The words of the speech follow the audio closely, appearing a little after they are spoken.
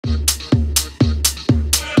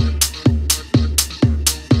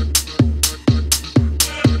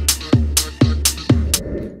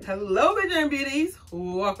Hello Visionaries of Beauties,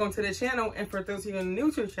 welcome to the channel, and for those of you who are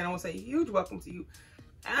new to the channel, I want to say a huge welcome to you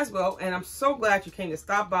as well. And I'm so glad you came to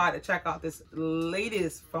stop by to check out this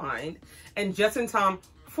latest find, and just in time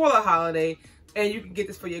for the holiday. And you can get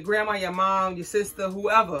this for your grandma, your mom, your sister,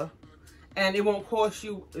 whoever, and it won't cost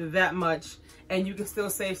you that much, and you can still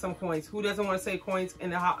save some coins. Who doesn't want to save coins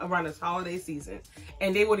in around this holiday season?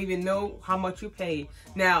 And they wouldn't even know how much you paid.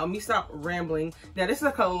 Now, let me stop rambling. Now, this is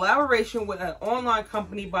a collaboration with an online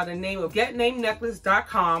company by the name of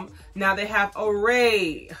Getnamenecklace.com. Now, they have an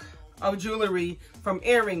array of jewelry, from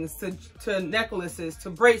earrings to necklaces to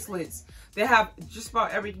bracelets. They have just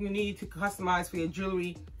about everything you need to customize for your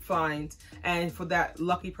jewelry finds and for that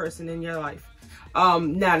lucky person in your life.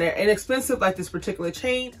 Now they're inexpensive, like this particular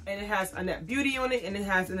chain, and it has a net beauty on it, and it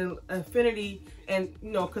has an infinity, and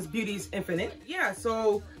you know, because beauty is infinite. Yeah,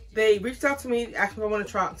 so they reached out to me, asked me if I want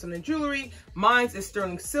to try out some of the jewelry. Mine's is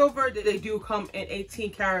sterling silver. They do come in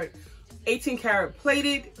 18 karat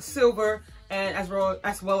plated silver, and as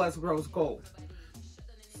well as rose gold.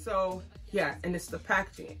 So yeah, and it's the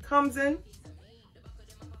packaging it comes in.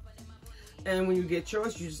 And when you get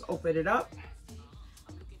yours, you just open it up.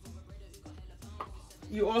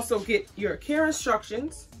 You also get your care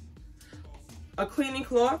instructions, a cleaning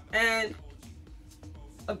cloth, and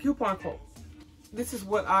a coupon code. This is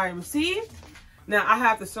what I received. Now I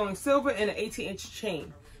have the sterling silver and an 18-inch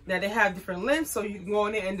chain. Now they have different lengths, so you can go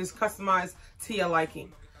in there and just customize to your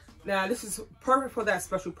liking. Now this is perfect for that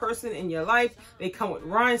special person in your life. They come with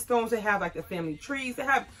rhinestones. They have like the family trees. They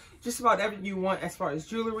have just about everything you want as far as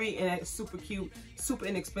jewelry, and it's super cute, super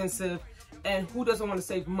inexpensive. And who doesn't want to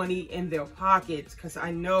save money in their pockets? Because I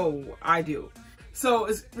know I do. So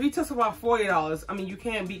it retails about $40. I mean, you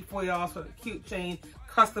can't beat $40 for a cute chain,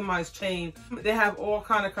 customized chain. They have all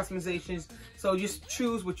kind of customizations. So just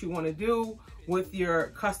choose what you want to do with your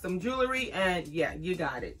custom jewelry, and yeah, you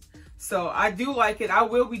got it. So I do like it. I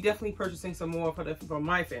will be definitely purchasing some more for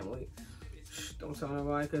my family. Shh, don't tell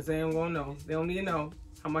nobody, because they don't gonna know. They don't need to know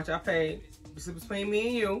how much I paid. This is between me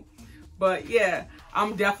and you. But yeah,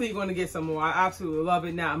 I'm definitely going to get some more. I absolutely love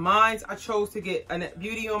it. Now, mine's, I chose to get a net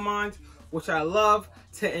beauty on mine, which I love,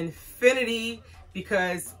 to infinity,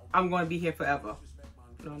 because I'm going to be here forever.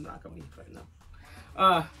 No, I'm not going to be here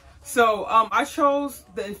forever. So I chose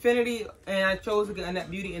the infinity, and I chose to get a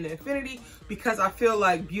net beauty in the infinity because I feel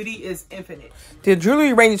like beauty is infinite. The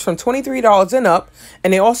jewelry ranges from $23 and up,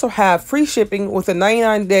 and they also have free shipping with a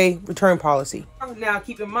 99-day return policy. Now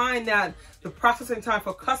keep in mind that the processing time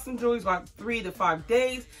for custom jewelry is about 3 to 5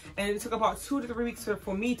 days, and it took about 2 to 3 weeks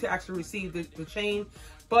for me to actually receive the chain.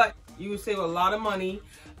 But you would save a lot of money,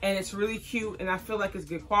 and it's really cute, and I feel like it's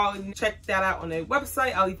good quality. Check that out on their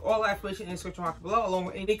website. I'll leave all that information in the description box below, along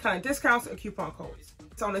with any kind of discounts and coupon codes.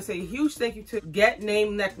 So I want to say a huge thank you to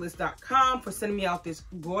Getnamenecklace.com for sending me out this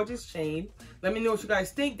gorgeous chain. Let me know what you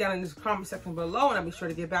guys think down in the comment section below, and I'll be sure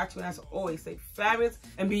to get back to you. And as always, stay fabulous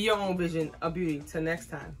and be your own vision of beauty. Till next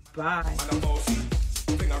time, bye.